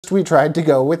We tried to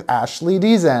go with Ashley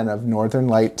Dezan of Northern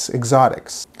Lights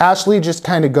Exotics. Ashley just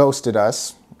kind of ghosted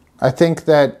us. I think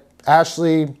that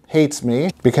Ashley hates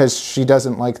me because she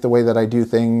doesn't like the way that I do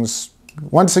things.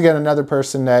 Once again, another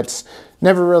person that's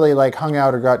never really like hung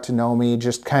out or got to know me,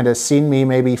 just kind of seen me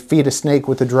maybe feed a snake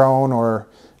with a drone or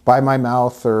by my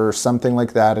mouth or something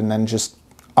like that, and then just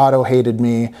auto-hated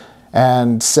me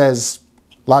and says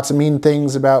lots of mean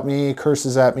things about me,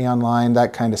 curses at me online,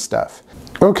 that kind of stuff.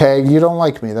 Okay, you don't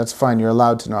like me, that's fine, you're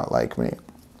allowed to not like me.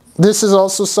 This is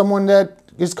also someone that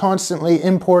is constantly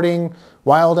importing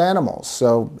wild animals.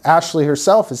 So Ashley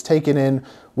herself has taken in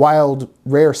wild,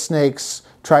 rare snakes,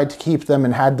 tried to keep them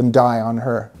and had them die on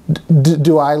her.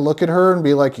 Do I look at her and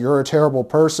be like, you're a terrible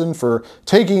person for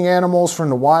taking animals from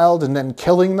the wild and then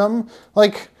killing them?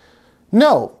 Like,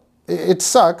 no, it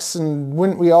sucks, and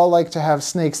wouldn't we all like to have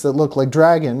snakes that look like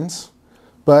dragons?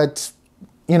 But,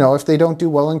 you know, if they don't do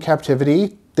well in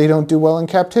captivity, they don't do well in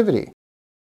captivity.